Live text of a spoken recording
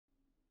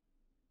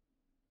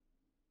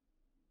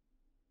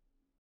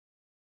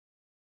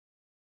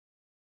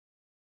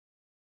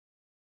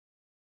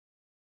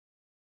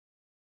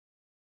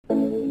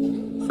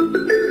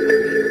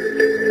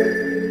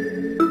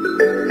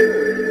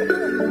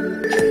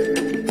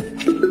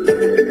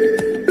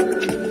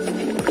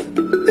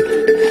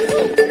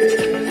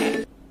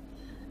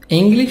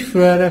English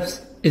for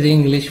Arabs is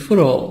English for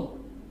all.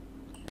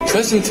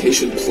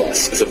 Presentation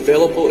Plus is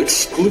available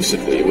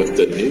exclusively with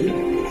the new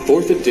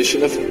 4th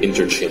edition of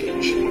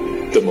Interchange,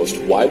 the most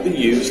widely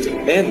used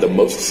and the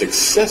most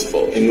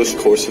successful English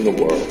course in the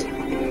world,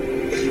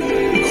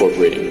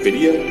 incorporating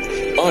video,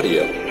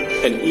 audio,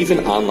 and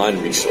even online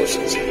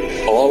resources,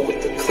 all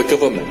with the click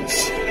of a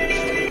mouse.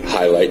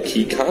 Highlight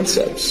key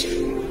concepts.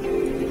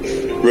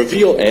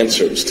 Reveal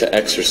answers to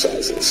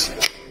exercises.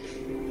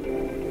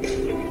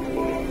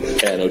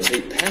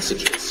 Annotate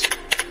passages.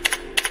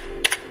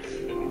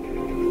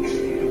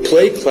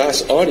 Play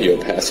class audio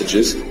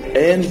passages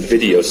and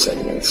video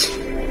segments.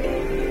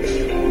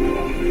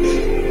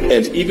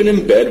 And even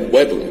embed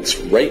web links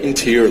right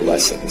into your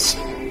lessons.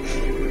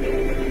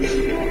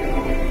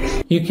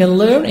 You can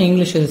learn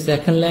English as a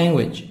second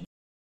language.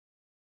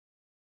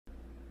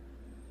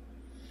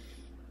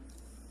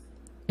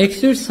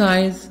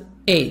 Exercise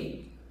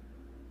 8.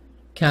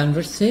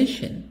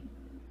 Conversation.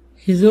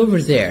 He's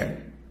over there.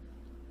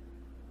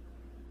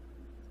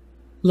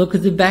 Look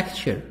at the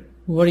picture.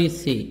 What do you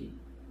see?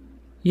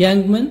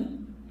 Young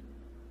man,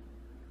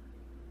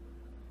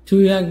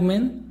 2 young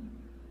men,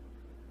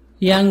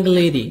 young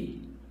lady,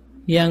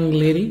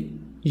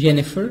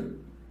 Jennifer,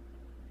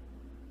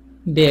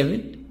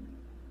 David.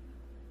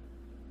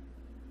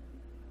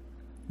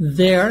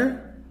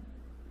 They're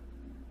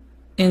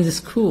in the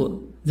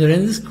school.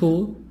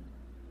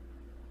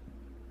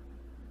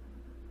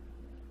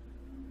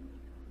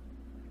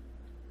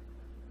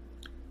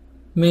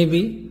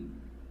 Maybe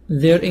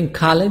they're in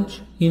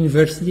college,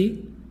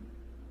 university.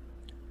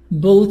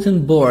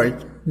 Bulletin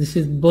board. This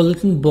is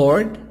bulletin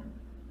board.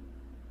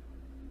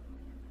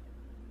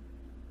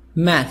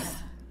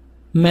 Math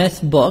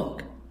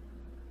book.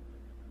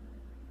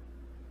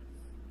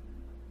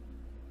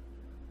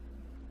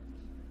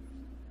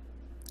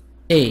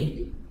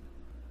 A.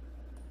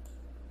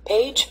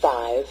 Page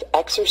 5,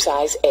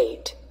 Exercise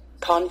 8,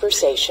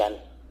 Conversation.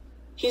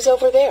 He's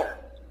over there.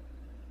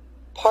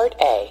 Part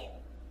A.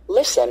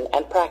 Listen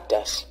and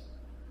practice.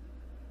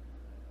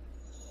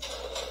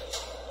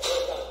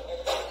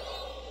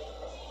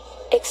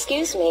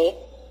 Excuse me,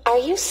 are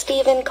you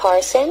Stephen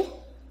Carson?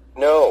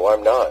 No,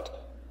 I'm not.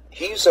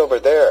 He's over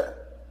there.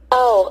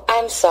 Oh,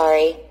 I'm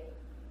sorry.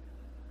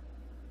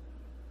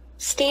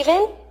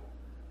 Stephen,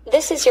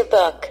 this is your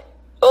book.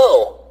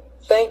 Oh,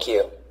 thank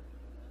you.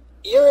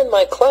 You're in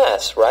my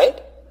class,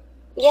 right?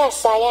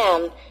 Yes, I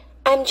am.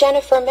 I'm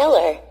Jennifer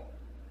Miller.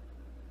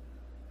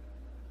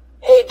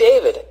 Hey,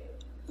 David.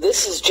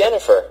 This is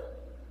Jennifer.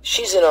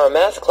 She's in our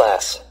math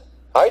class.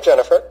 Hi,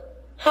 Jennifer.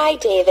 Hi,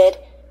 David.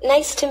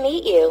 Nice to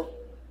meet you.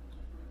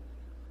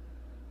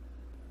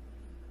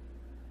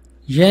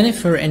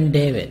 Jennifer and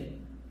David.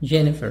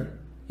 Jennifer,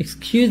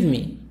 excuse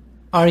me,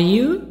 are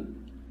you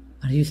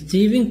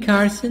Stephen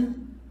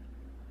Carson?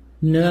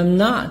 No, I'm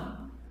not.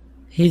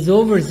 He's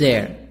over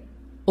there.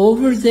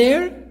 Over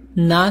there?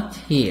 Not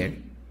here.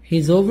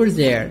 He's over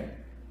there.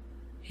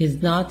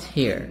 He's not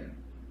here.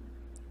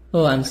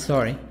 Oh, I'm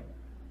sorry.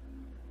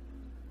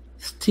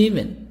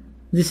 Stephen,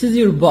 this is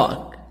your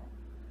book.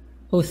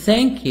 Oh,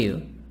 thank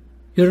you.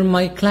 You're in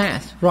my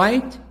class,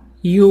 right?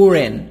 You're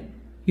in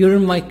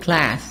my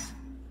class.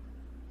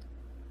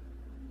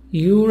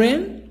 You're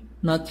in,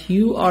 not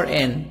you are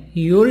in.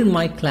 You're in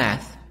my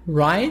class,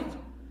 right?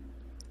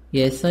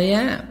 Yes, I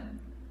am.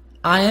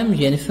 I am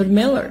Jennifer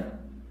Miller.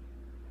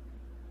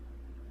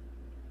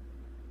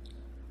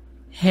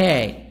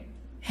 Hey,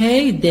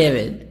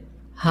 David.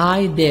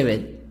 Hi,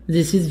 David.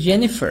 This is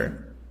Jennifer.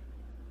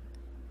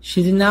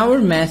 She's in our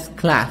math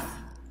class.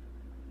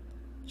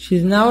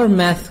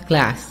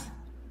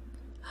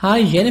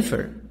 Hi,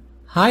 Jennifer.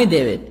 Hi,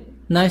 David.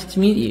 Nice to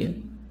meet you.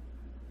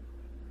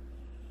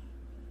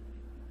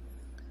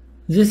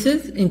 This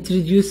is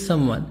introduce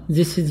someone.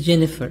 This is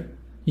Jennifer.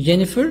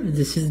 Jennifer,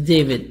 this is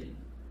David.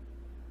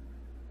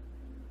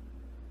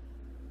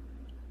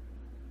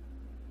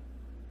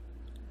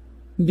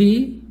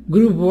 B.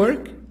 Group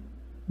work.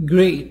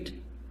 Greet.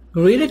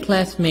 Greet a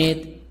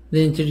classmate,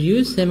 then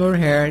introduce him or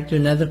her to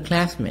another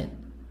classmate.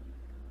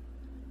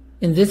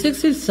 In this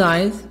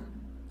exercise,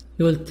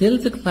 you will tell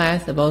the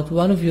class about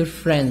one of your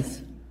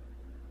friends.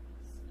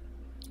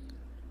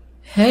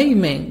 Hey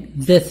Ming,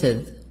 this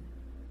is.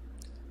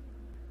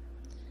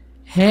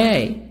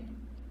 Hey,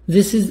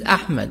 this is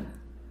Ahmed.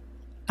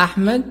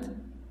 Ahmed,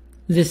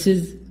 this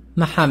is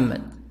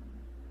Muhammad.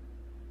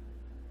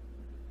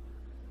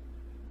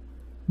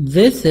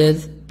 This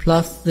is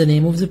plus the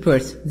name of the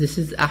person. This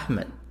is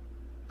Ahmed.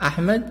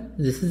 Ahmed,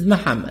 this is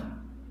Muhammad.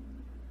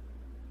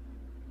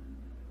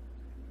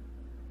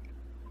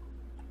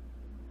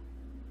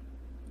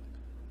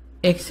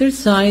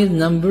 Exercise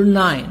number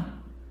 9.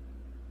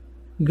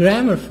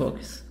 Grammar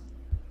focus.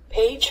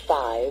 Page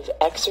 5,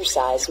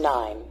 Exercise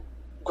 9.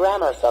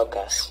 Grammar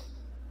focus.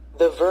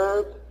 The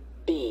verb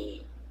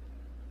be.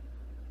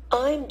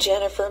 I'm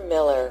Jennifer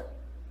Miller.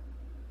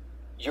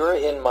 You're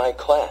in my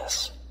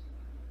class.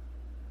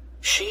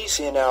 She's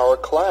in our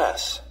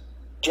class.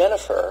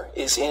 Jennifer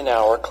is in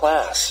our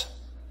class.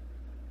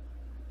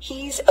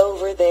 He's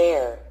over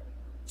there.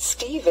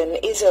 Stephen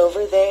is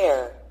over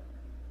there.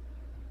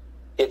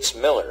 It's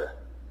Miller.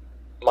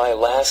 My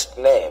last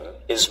name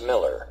is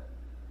Miller.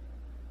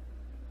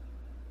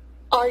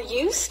 Are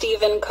you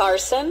Stephen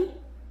Carson?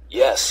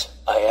 Yes,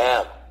 I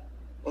am.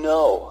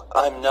 No,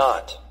 I'm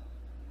not.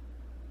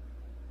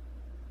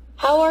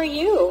 How are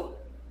you?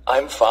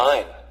 I'm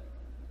fine.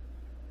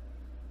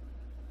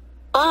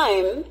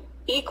 I'm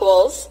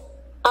equals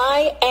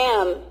I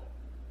am.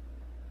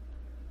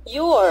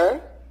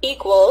 You're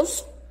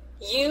equals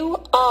you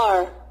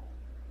are.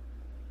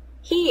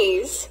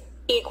 He's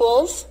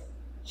equals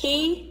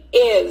he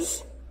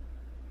is.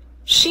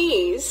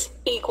 She's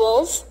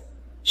equals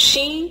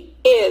she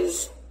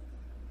is.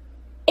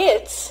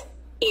 It's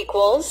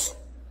equals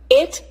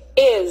it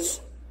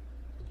is.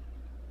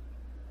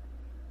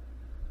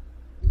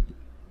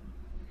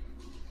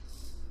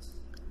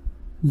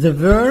 The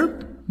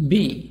verb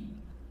be.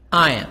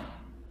 I am.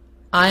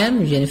 I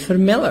am Jennifer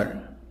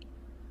Miller.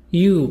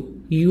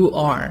 You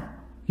are.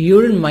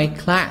 You're in my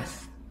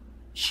class.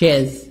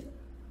 She's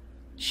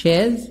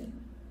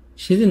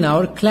in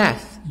our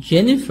class.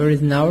 Jennifer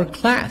is in our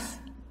class.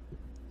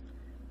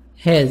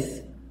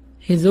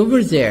 He's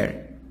over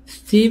there.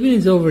 Stephen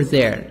is over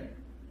there.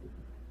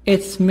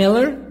 It's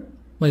Miller.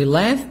 My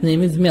last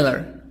name is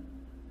Miller.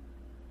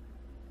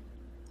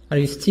 Are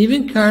you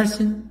Stephen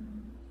Carson?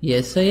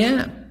 Yes, I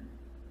am.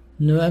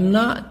 No, I'm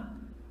not.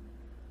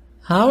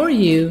 How are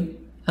you?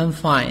 I'm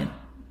fine.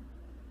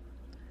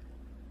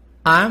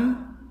 I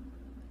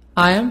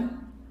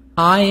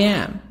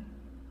am.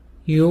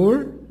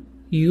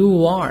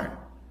 You are.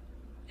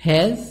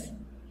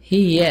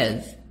 He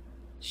is.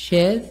 She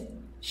is.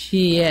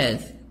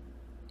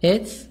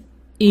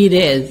 It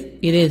is.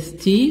 It is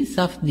T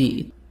soft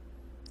D.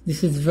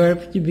 This is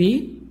verb to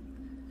be,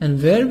 and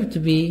verb to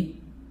be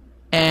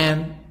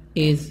am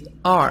is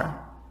are.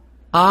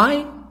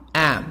 I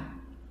am.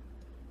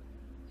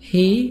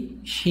 He,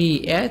 she,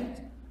 it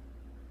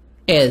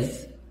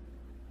is.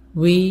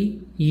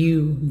 We,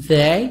 you,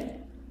 they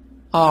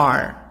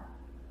are.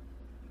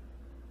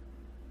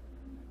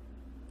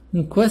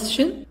 In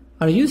question,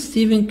 are you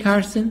Stephen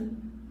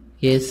Carson?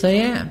 Yes, I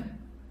am.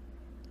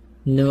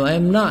 No, I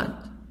am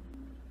not.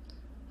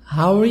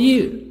 How are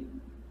you?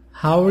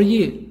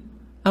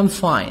 I'm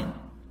fine.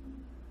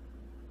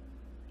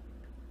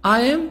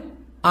 I am.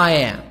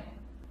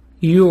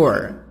 You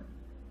are.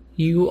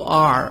 You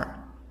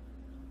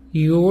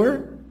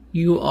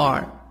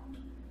are.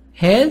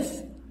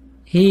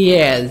 He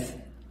is.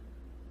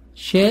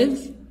 She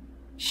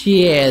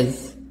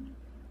is.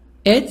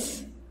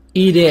 It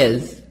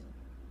is.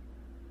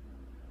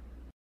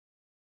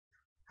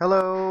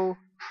 Hello,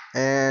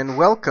 and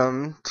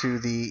welcome to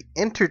the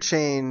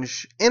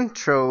Interchange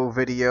Intro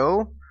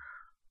video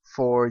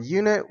for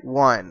Unit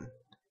 1.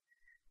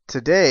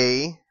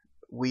 Today,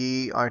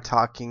 we are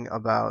talking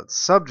about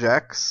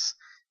subjects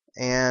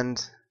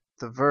and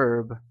the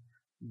verb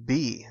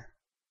be.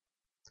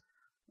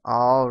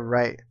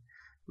 Alright,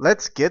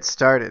 let's get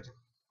started.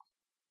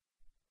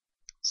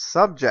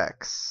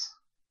 Subjects.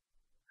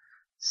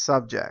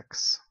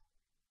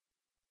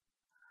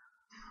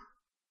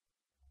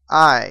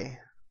 I.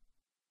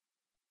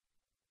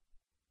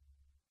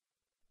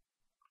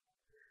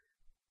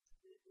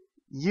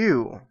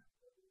 You.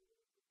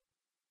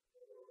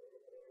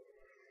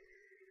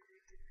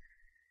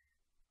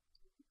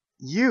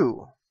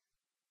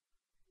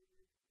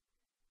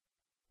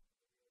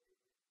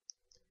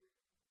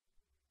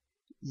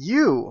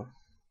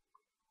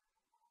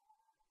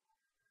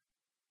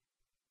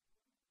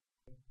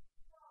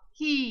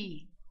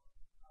 He.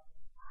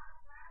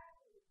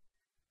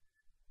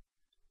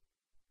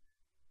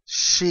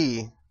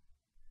 She.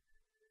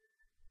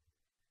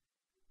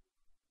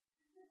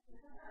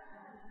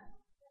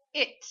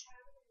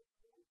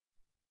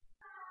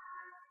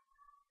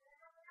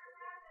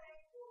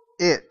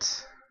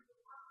 It.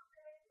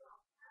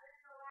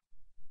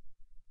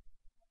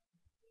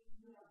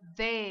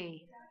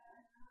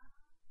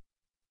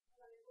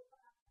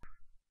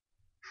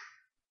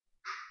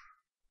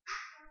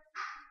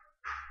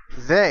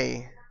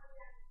 They.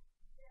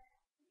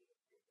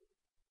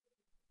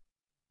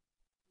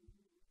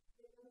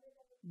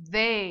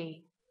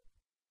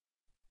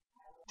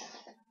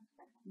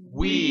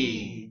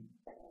 We.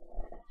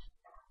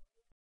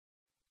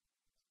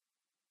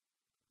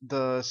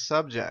 The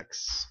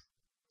subjects.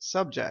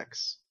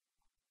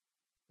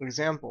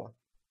 Example.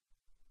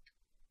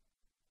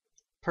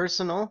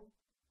 Personal.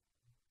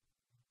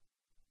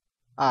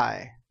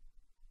 I.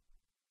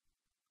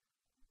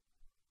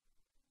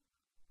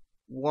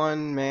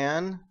 One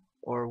man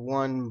or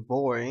one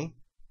boy.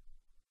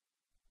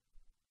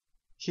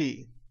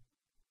 He.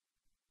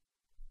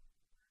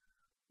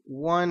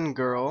 One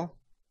girl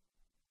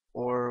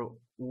or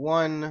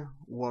one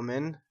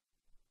woman.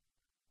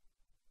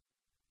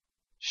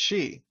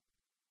 She.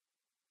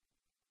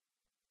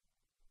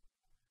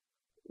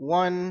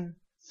 One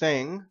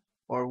thing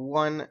or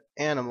one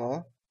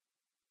animal.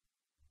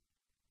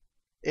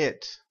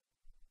 it.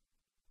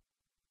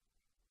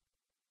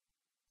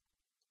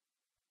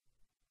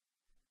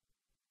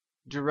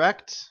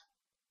 Direct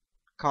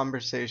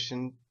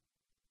conversation,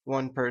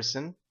 one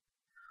person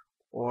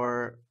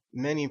or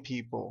many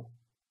people.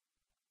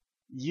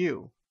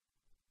 You.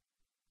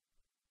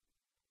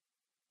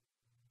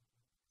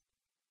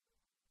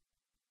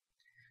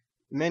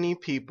 Many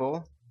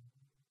people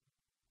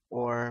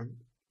or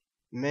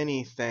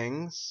many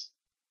things.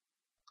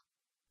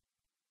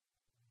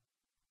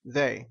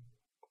 They.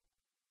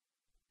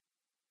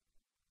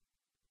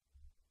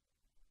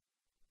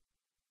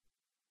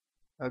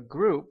 A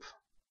group.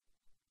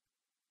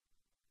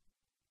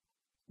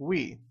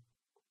 We.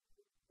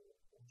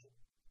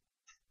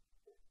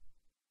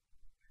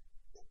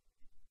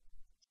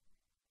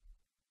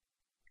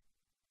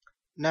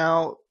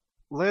 Now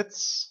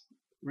let's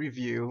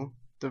review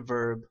the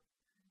verb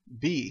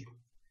be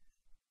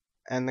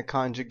and the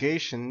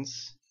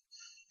conjugations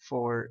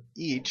for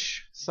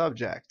each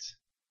subject.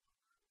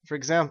 For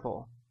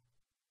example,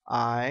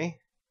 I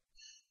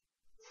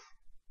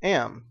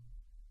am.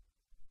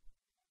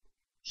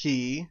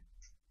 He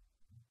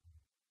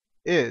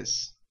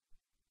is.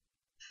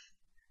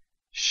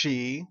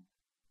 She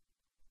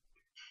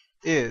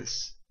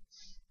is.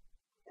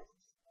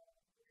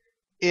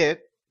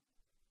 It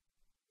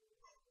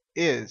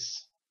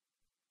is.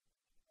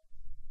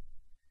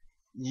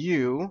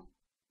 You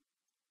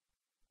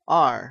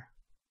are.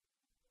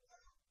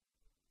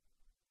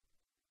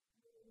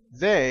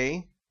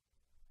 They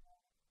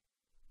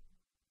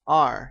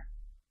are.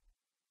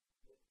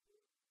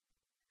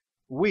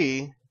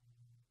 We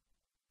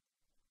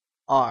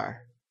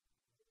are.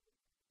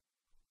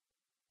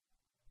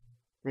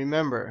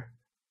 Remember,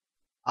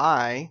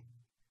 I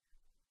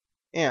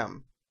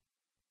am.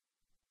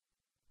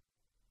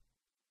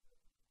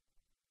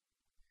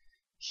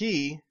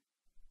 He,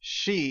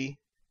 she,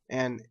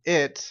 and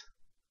it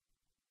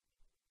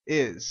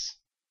is.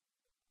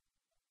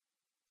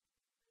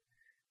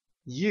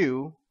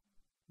 You,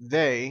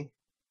 they,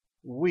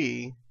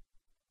 we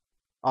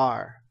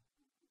are.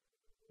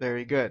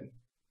 Very good.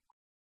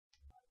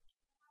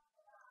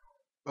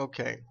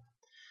 Okay,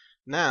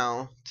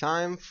 now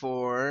time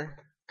for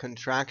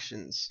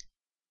contractions.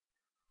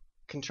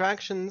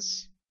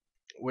 Contractions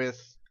with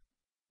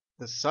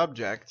the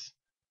subject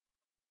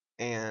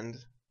and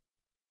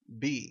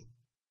be.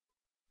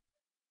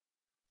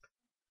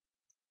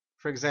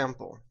 For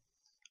example,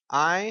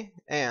 I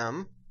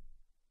am.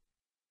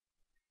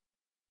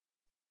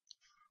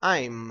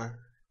 I'm.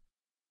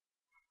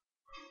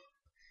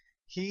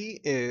 He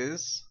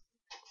is.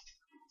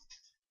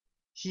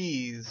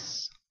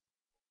 He's.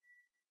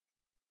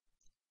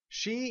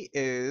 She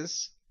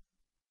is.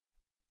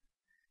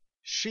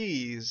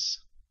 She's.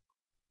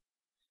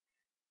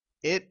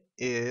 It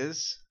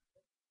is.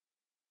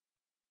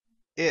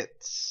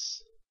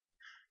 It's.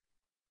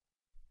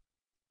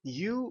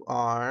 You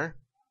are.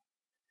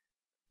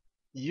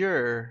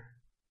 You're.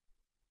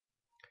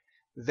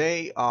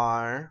 They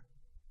are.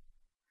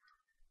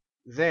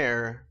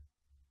 They're.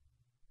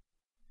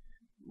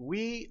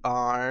 We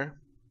are.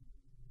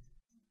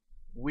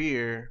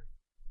 We're.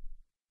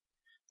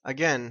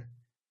 Again,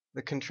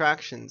 the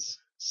contractions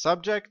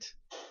subject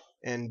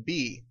and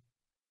be.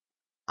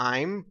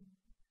 I'm.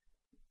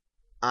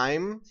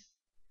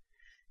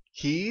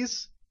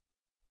 He's.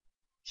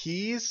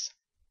 She's.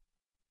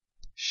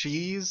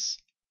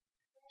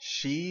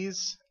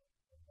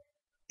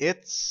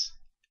 It's.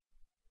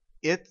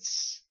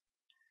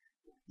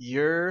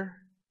 You're.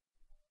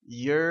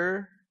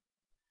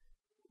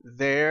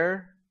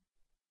 They're.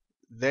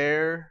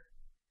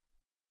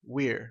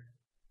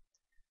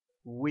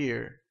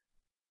 We're.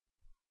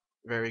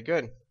 Very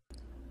good.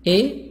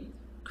 A.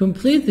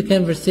 Complete the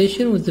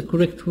conversation with the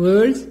correct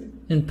words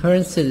and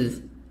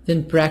parentheses,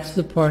 then practice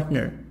the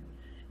partner.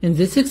 In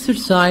this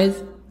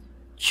exercise,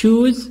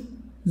 choose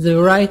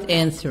the right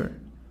answer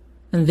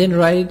and then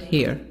write it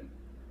here.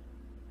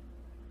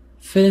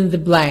 Fill in the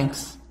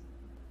blanks.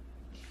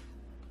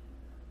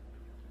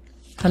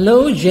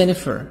 Hello,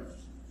 Jennifer.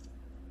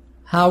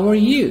 How are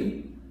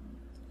you?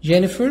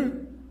 Jennifer?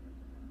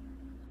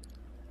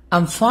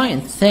 I'm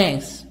fine,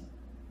 thanks.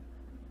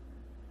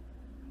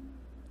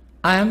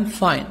 I'm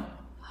fine.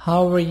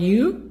 How are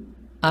you?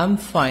 I'm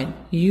fine.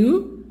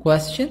 You,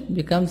 question,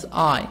 becomes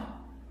I.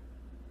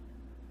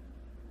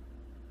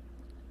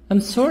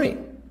 I'm sorry.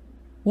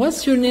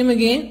 What's your name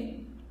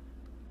again?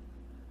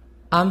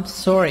 I'm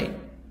sorry.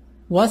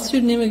 What's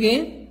your name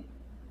again?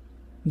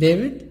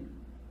 David?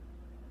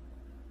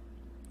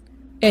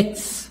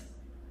 It's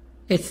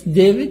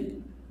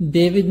David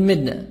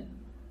Midna.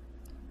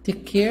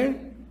 Take care.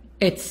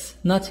 It's,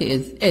 not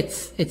is.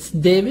 It's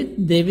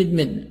David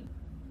Midna.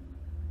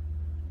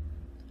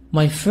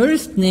 My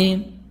first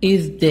name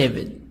is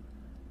David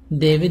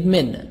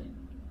Midna.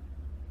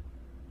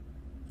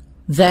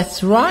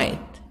 That's right.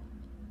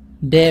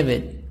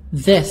 David,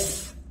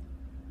 this.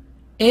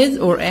 Is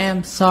or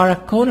am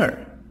Sarah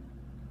Connor.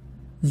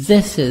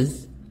 This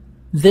is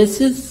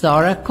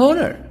Sarah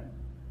Connor.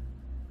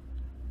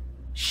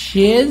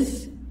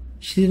 She's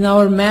in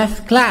our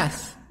math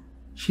class.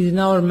 She's in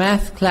our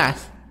math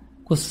class.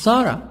 Because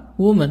Sarah,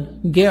 woman,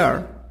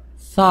 girl.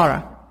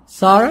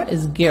 Sarah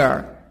is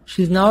girl.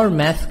 She's in our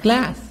math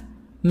class.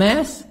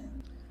 Math.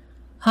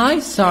 Hi,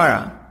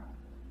 Sarah.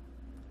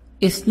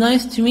 It's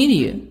nice to meet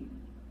you.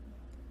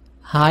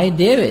 Hi,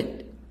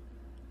 David.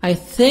 I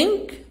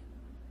think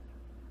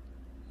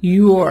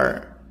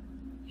you're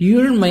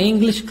in my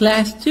English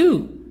class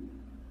too.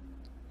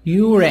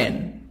 You're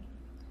in.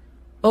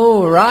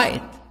 Oh,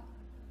 right.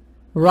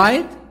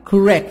 Right?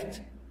 Correct.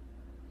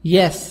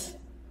 Yes.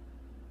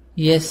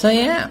 Yes, I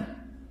am.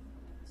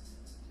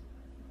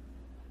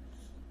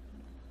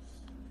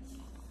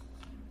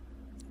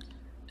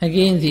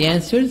 Again, the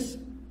answers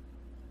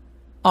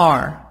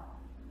are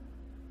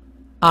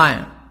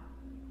I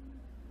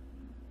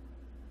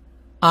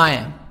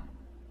am.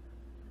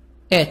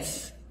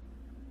 It's.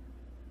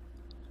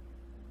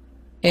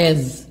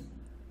 Is.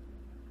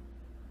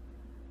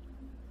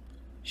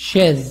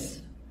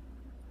 She's.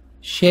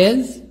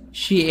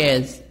 She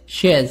is.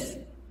 She's.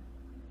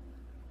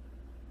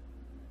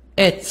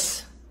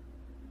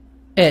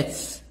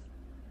 It's.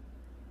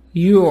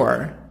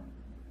 Your.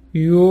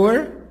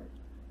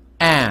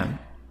 Am.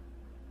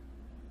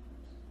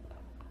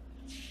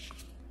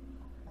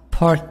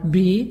 Part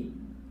B.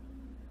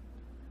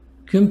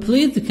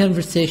 Complete the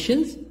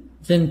conversations,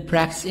 then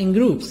practice in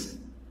groups.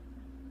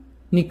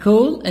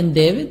 Nicole and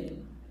David,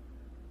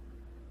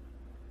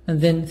 and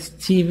then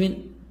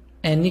Stephen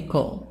and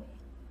Nicole.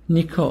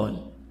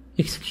 Nicole,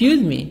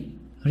 excuse me,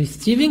 are you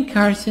Stephen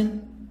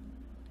Carson?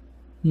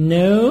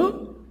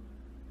 No,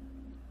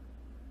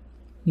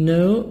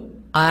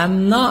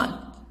 I'm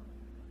not.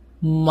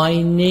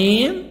 My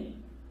name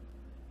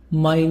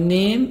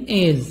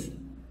is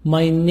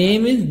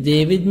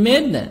David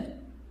Medna.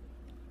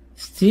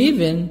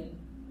 Stephen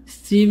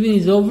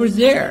is over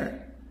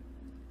there.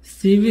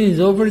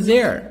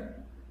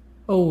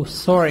 Oh,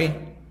 sorry.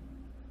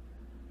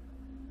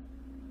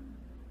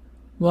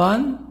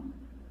 1.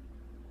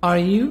 Are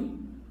you?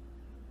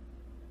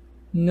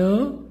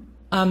 No,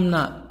 I'm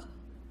not.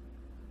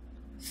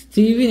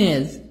 Stephen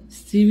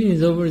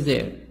is over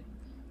there.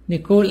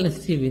 Nicole and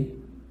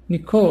Stephen.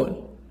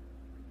 Nicole.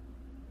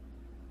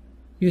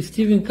 You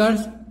Stephen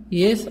Carson?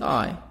 Yes,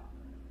 I.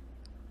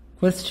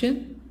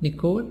 Question,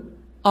 Nicole.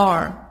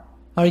 Are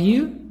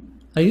you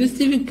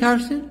Stephen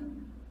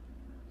Carson?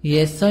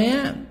 Yes, I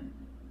am.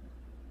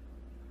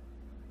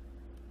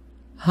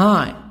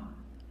 Hi,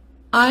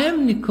 I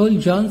am Nicole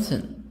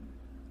Johnson.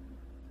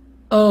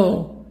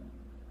 Oh.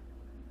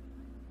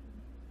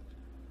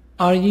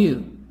 Are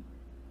you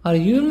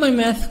in my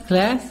math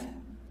class?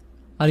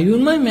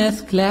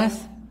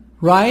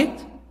 Right,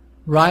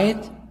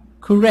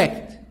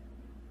 correct.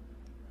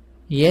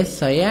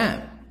 Yes, I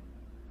am.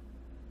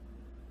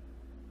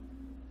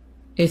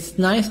 It's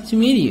nice to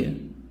meet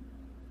you.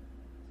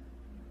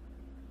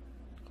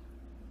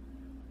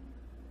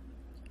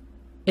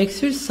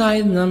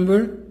 Exercise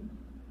number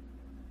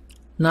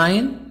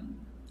 9.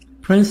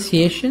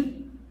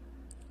 Pronunciation.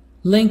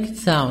 Linked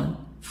sound.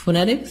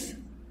 Phonetics.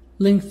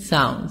 Linked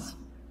sounds.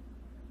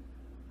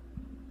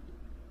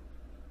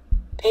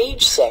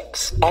 Page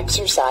 6,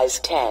 Exercise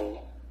 10,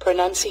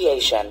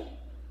 Pronunciation.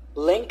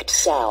 Linked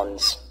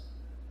sounds.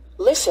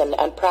 Listen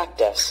and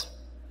practice.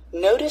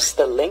 Notice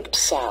the linked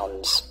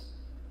sounds.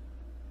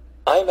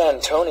 I'm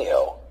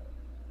Antonio.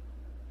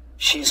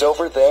 She's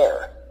over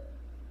there.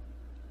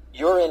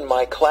 You're in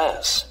my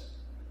class.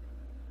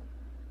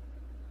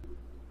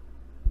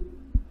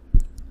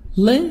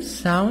 Link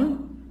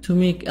sound to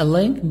make a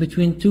link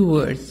between two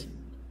words.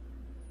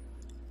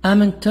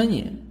 I'm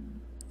Antonio.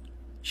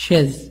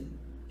 She's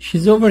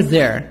over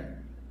there.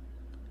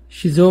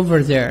 She's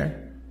over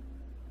there.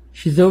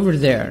 She's over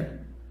there.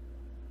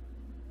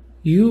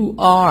 You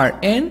are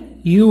in.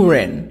 You're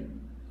in.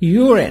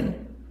 You're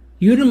in.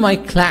 You're in my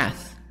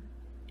class.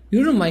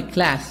 You're in my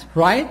class,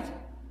 right?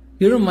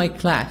 You're in my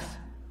class.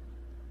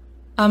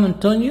 I'm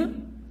Antonio.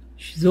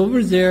 She's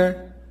over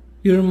there.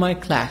 You're in my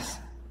class.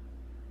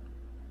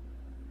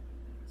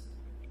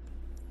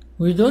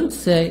 We don't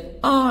say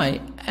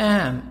I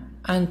am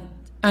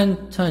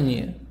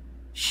Antonio.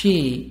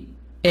 She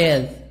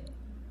is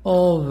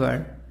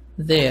over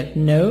there.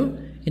 No,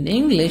 in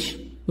English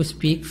we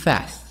speak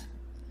fast.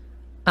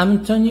 I'm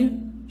Antonio.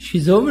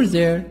 She's over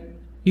there.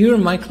 You're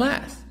in my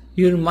class.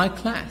 You're in my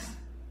class.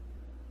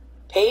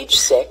 Page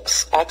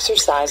 6,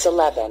 Exercise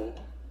 11,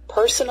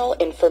 Personal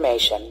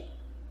Information.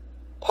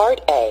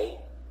 Part A,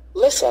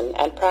 Listen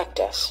and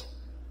Practice.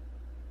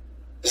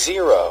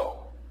 0,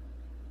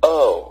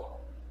 O,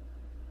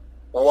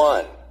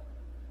 1,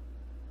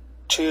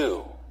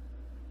 2,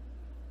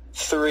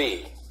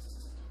 3,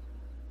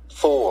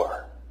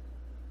 4,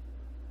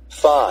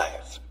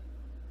 5,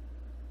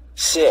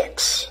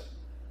 6,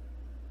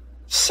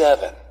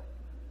 7,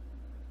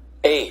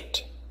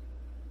 8,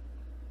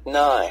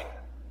 9,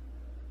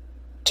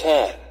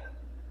 10.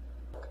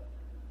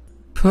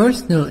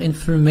 Personal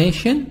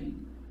information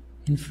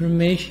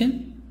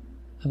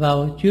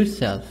about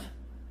yourself.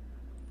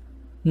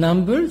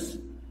 Numbers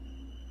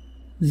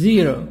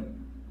 0,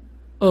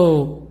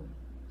 O,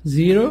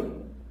 0,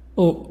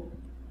 O.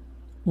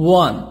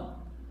 1,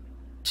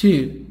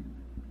 2,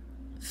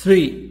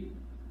 3,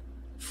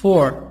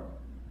 4,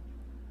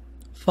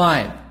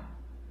 5,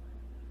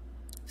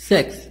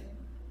 6,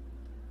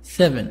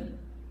 7,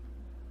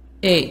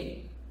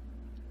 8,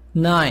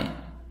 9,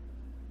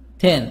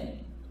 10.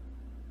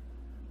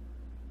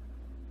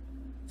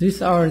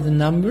 These are the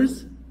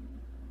numbers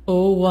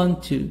 0,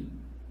 1, 2,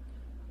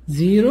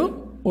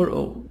 0 or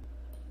O.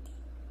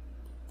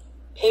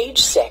 Page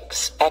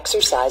 6,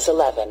 Exercise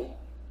 11,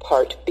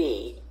 Part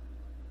B.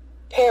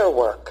 Pair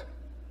work.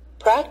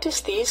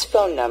 Practice these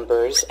phone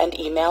numbers and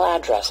email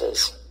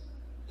addresses.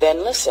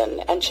 Then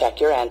listen and check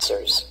your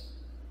answers.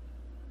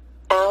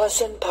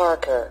 Allison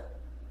Parker,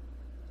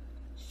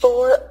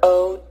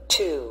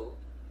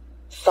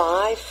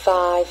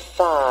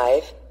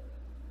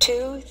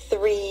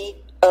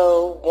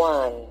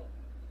 402-555-2301.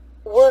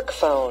 Work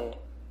phone,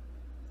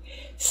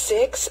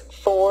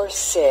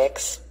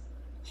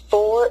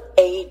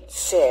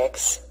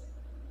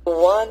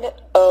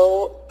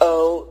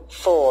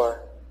 646-486-1004.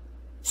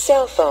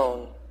 Cell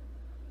phone,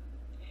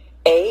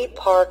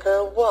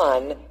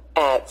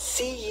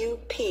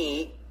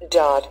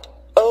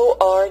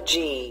 aparker1@cup.org.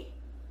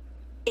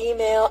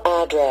 Email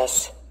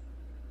address,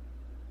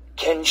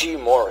 Kenji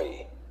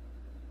Mori,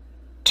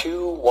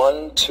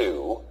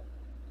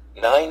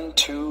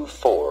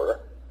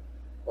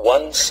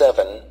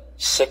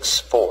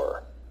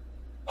 212-924-1764.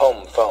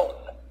 Home phone,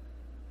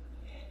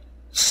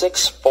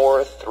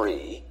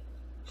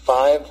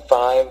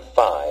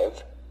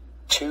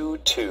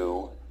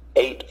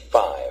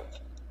 643-555-2285.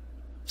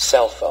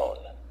 Cell phone,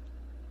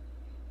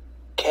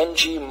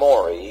 Kenji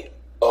Mori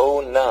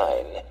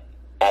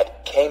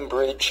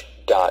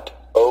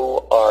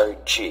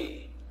 09@cambridge.org.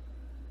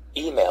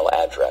 Email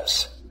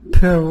address.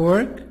 Per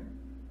work.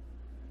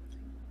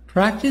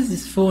 Practice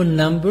these phone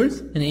numbers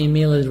and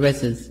email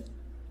addresses.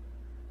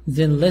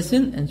 Then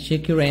listen and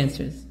check your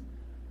answers.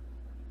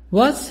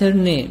 What's her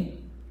name?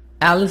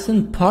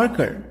 Allison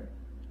Parker.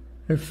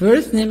 Her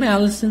first name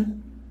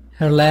Allison,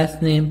 her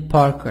last name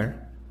Parker.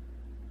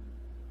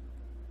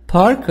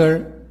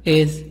 Parker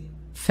is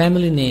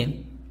family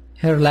name,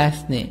 her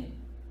last name.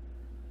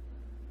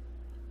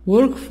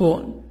 Work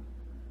phone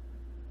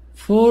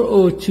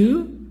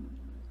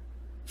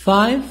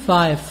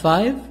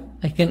 402-555.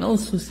 I can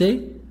also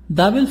say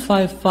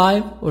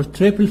 555 or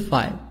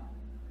 555.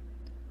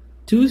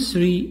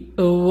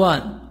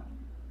 2301.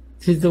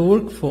 This is the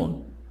work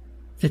phone,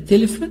 the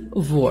telephone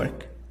of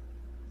work.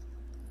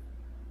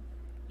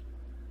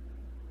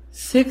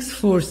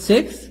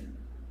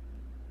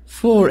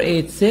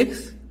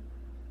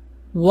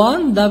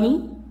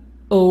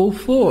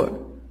 646-486-1004.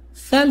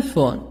 Cell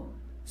phone.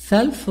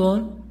 Cell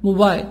phone,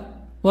 mobile.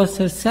 What's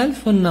her cell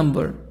phone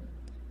number?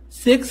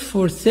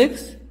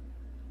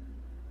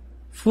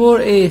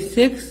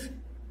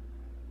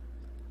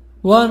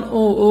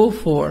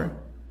 646-486-1004.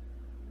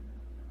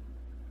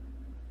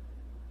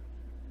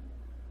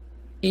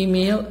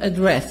 Email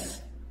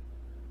address,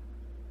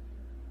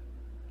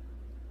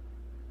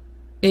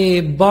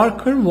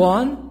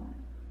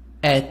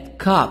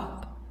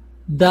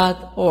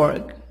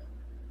 abarker1@cup.org.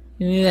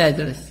 Email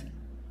address.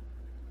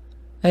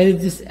 I read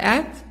this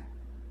I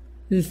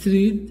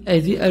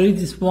read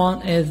this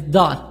one as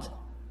dot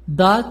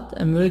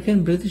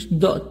American British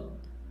dot.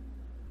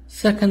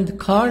 Second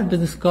card,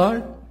 business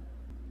card,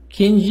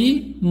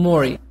 Kenji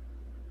Mori.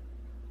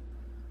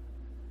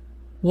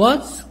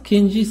 What's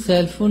Kenji's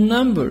cell phone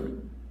number?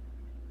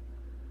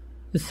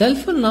 The cell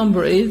phone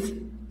number is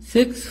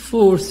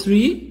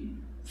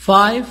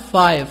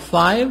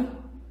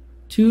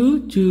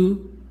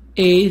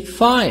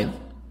 643-555-2285.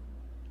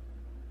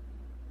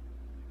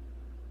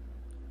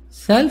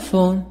 Cell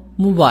phone,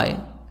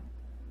 mobile.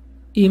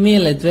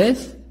 Email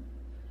address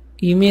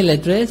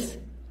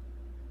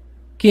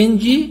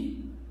Kenji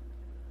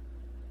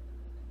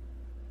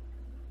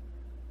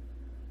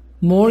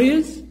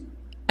Morius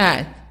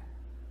at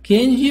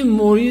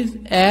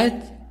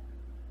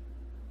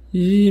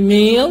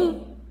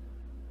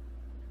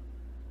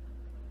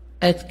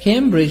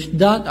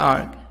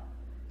gmail@cambridge.org.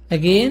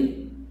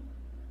 Again,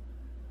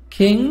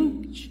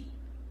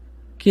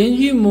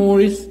 Kenji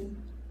Mori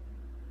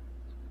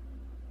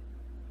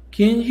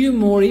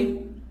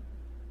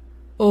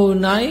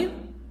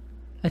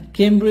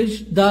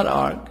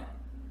 09@cambridge.org.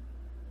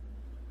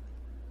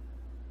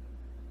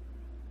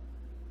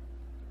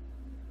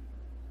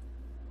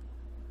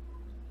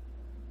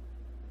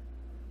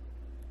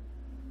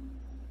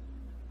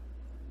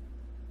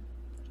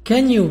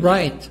 Can you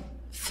write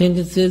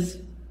sentences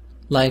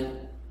like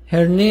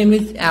her name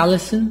is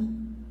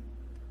Allison,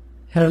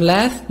 her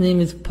last name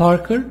is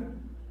Parker,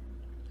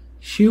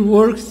 she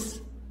works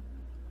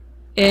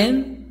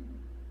in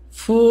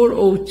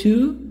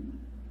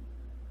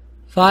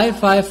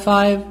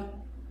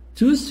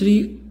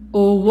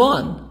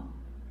 402-555-2301.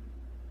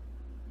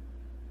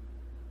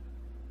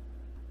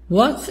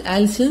 What's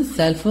Allison's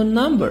cell phone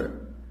number?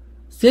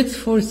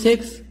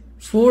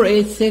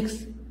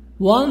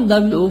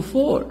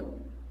 646-486-1004.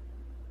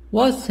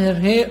 What's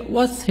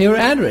her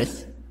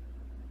address?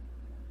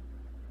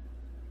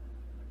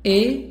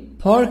 A.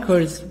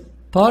 Parker's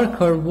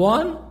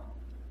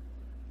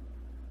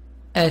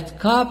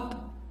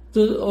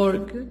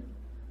parker1@cop.org.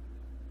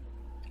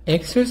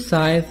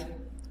 Exercise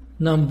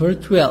number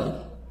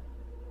 12.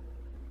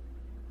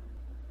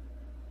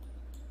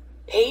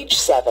 Page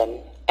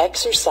 7,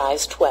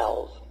 Exercise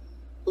 12.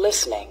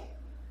 Listening.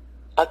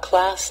 A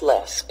class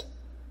list.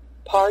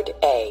 Part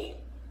A.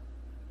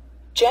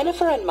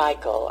 Jennifer and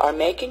Michael are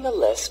making a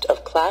list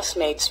of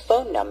classmates'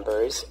 phone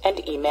numbers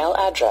and email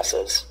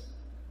addresses.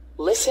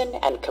 Listen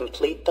and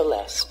complete the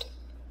list.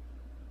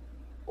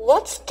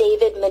 What's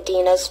David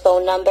Medina's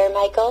phone number,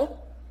 Michael?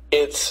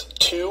 It's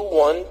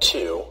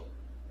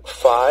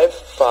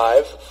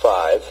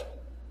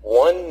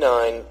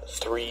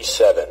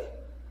 212-555-1937.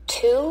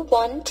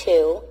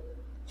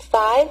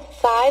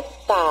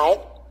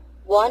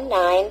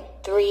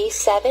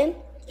 212-555-1937?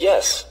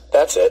 Yes,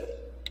 that's it.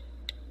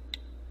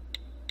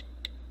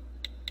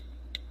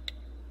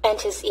 And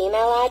his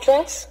email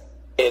address?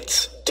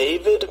 It's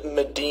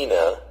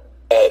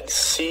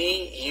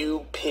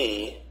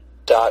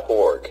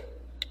davidmedina@cup.org.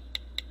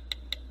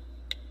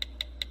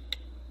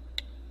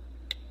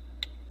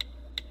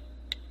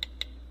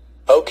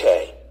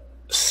 Okay,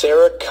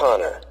 Sarah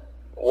Connor.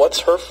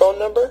 What's her phone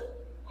number?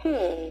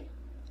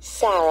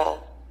 Sarah.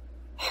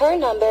 Her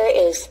number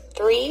is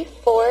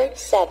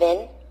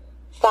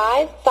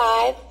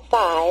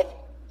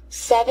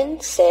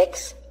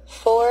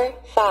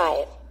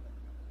 347-555-7645.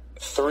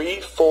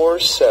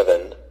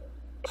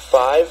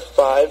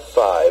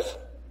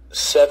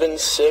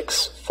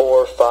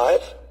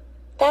 347-555-7645?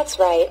 That's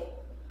right.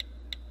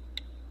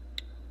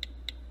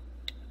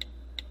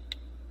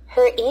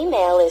 Her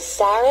email is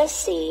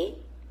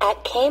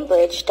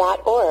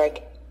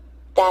sarahc@cambridge.org.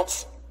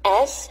 That's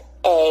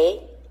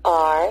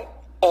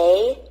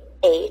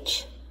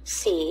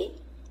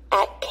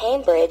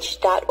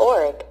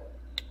SARAHC@cambridge.org.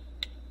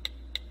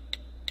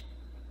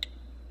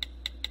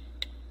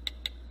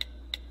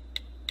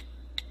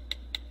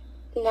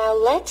 Now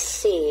let's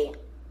see.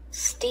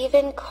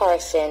 Stephen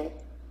Carson.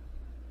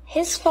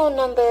 His phone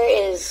number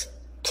is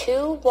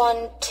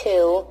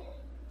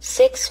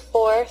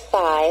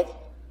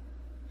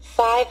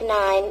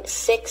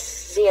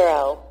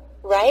 212-645-5960,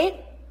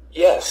 right?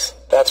 Yes,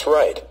 that's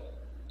right.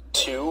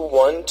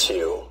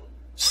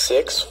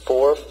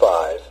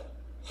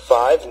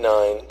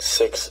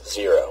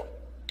 212-645-5960.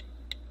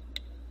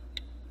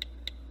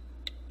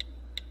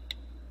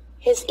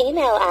 His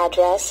email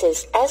address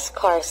is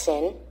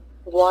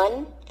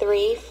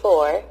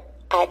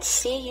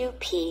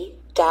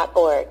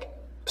scarson134@cup.org.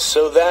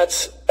 So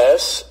that's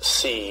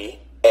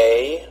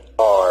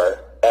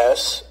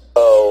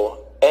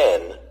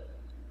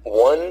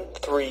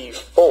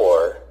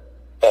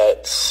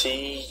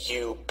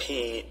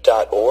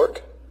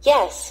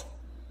Yes.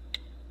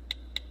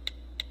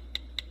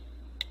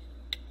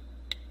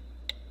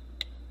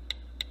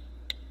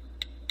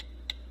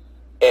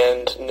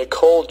 And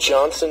Nicole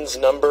Johnson's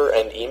number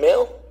and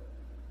email?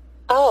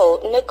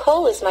 Oh,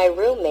 Nicole is my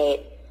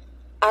roommate.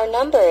 Our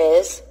number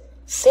is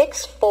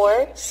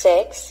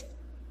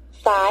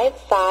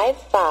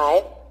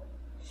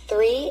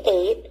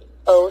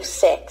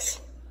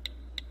 646-555-3806.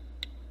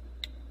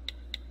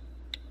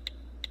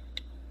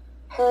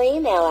 Her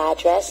email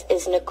address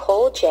is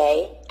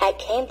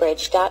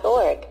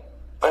nicolej@cambridge.org.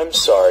 I'm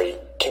sorry,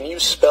 can you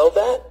spell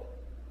that?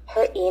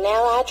 Her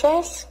email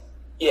address?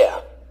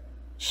 Yeah.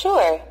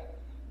 Sure.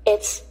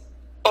 It's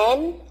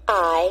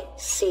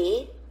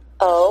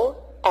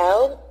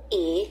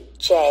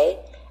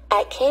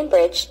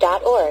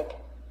NICOLEJ@cambridge.org.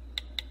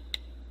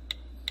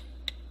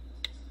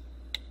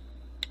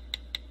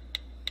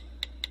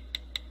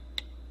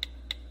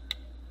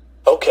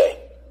 Okay,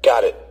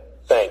 got it.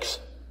 Thanks.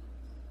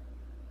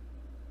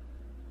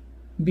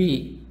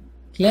 B.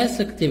 Class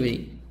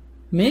activity.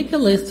 Make a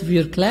list of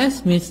your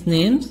classmates'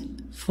 names,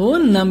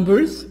 phone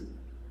numbers,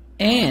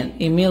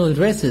 and email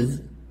addresses.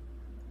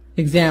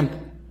 Example.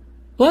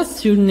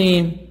 What's your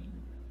name?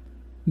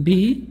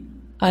 B.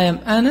 I am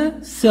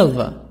Anna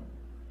Silva.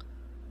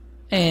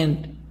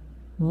 And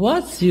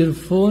what's your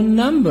phone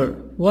number?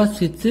 What's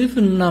your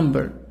telephone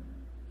number?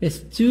 It's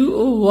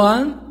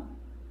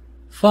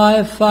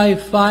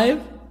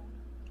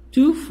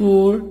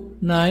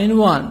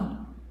 201-555-2491.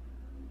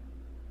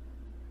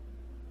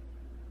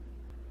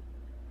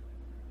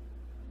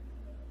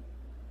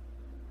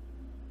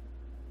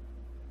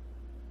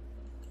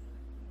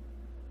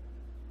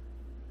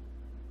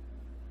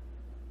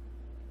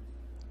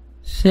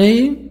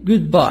 Say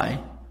goodbye.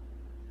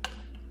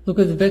 Look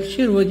at the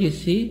picture. What do you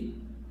see?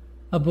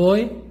 A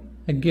boy,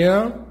 a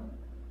girl,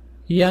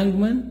 a young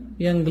man,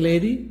 young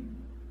lady.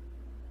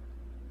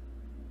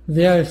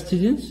 They are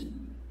students.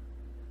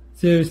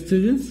 They are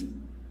students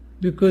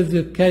because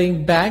they're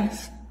carrying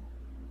bags.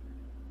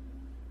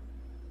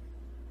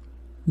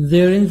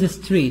 They're in the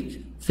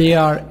street. They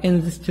are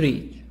in the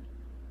street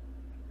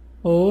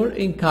or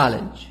in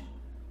college.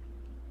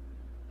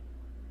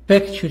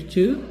 Picture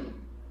 2.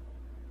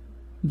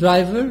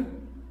 Driver,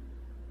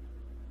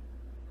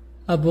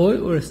 a boy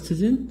or a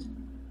student.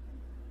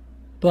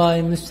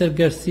 By Mr.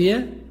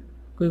 Garcia.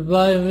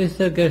 Goodbye,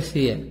 Mr.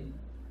 Garcia.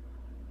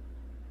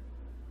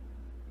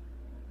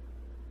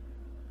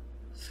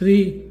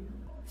 3.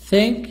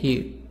 Thank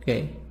you.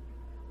 Okay.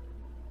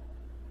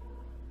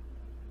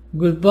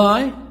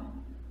 Goodbye.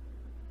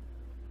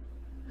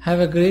 Have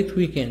a great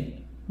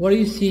weekend. What do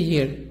you see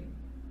here?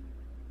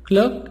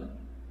 Clock.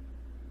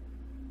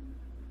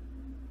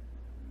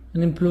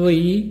 An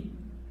employee.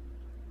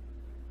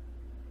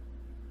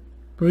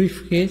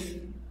 Briefcase.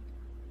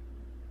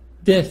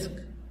 Desk.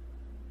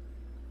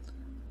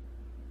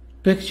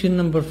 Picture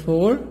number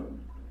 4.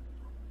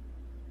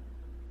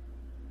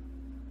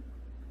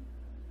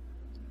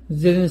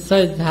 Is it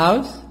inside the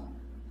house?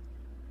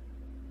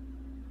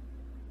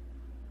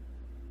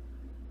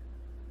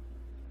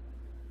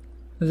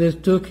 They're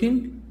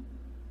talking.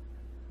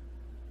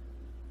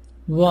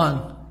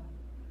 1.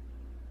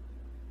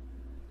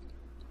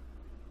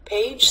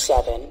 Page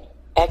 7,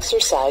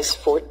 Exercise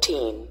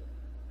 14.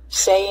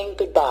 Saying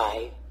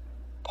goodbye.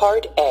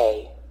 Part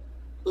A.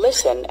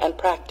 Listen and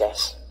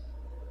practice.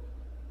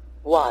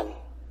 1.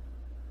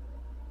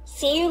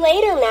 See you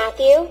later,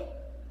 Matthew.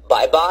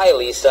 Bye-bye,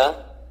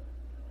 Lisa.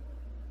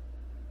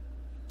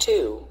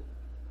 2.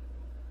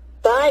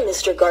 Bye,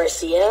 Mr.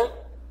 Garcia.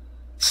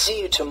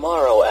 See you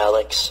tomorrow,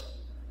 Alex.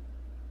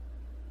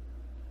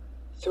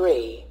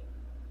 3.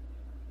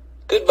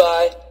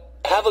 Goodbye.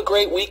 Have a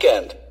great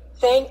weekend.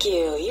 Thank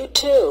you. You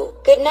too.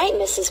 Good night,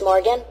 Mrs.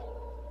 Morgan.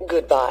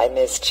 Goodbye,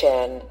 Miss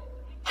Chen.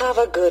 Have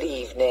a good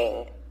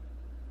evening.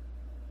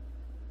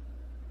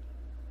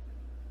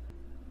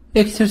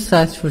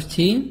 Exercise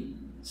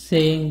 14.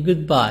 Saying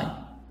goodbye.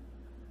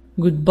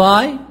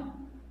 Goodbye.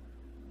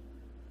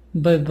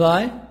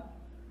 Bye-bye.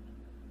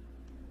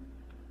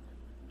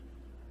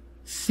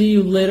 See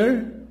you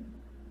later.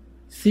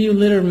 See you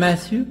later,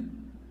 Matthew.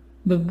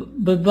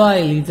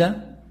 Bye-bye,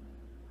 Lisa.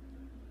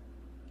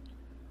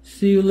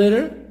 See you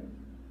later.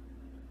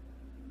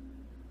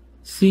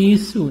 See you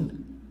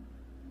soon.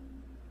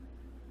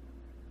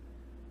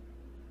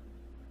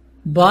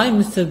 Bye,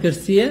 Mr.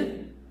 Garcia.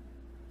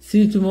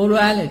 See you tomorrow,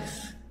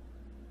 Alex.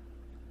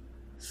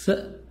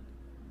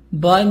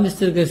 Bye,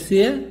 Mr.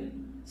 Garcia.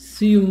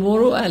 See you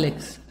tomorrow,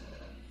 Alex.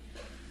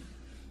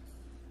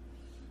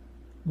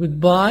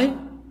 Goodbye.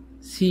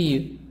 See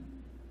you.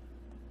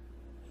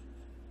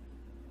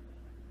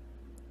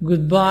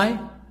 Goodbye.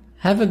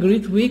 Have a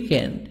great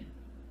weekend.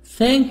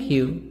 Thank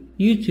you.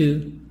 You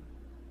too.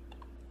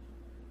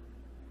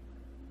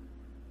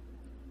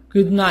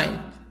 Good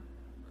night.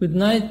 Good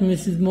night,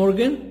 Mrs.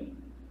 Morgan.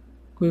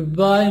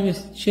 Goodbye,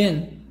 Miss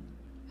Chen.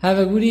 Have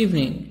a good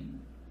evening.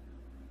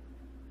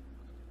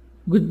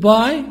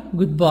 Goodbye.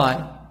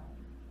 Goodbye.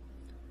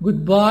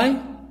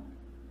 Goodbye.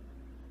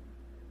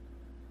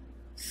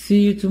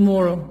 See you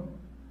tomorrow.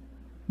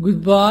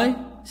 Goodbye.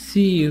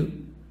 See you.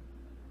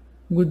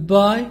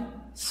 Goodbye.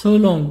 So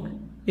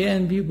long. A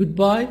and B.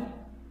 Goodbye.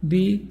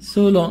 B.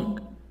 So long.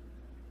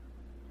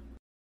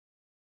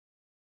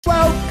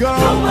 Welcome.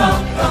 You're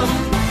welcome.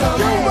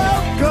 You're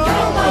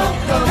welcome.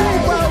 You're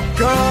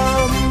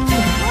welcome.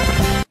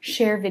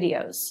 Share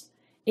videos.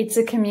 It's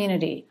a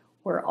community.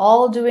 We're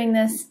all doing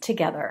this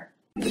together.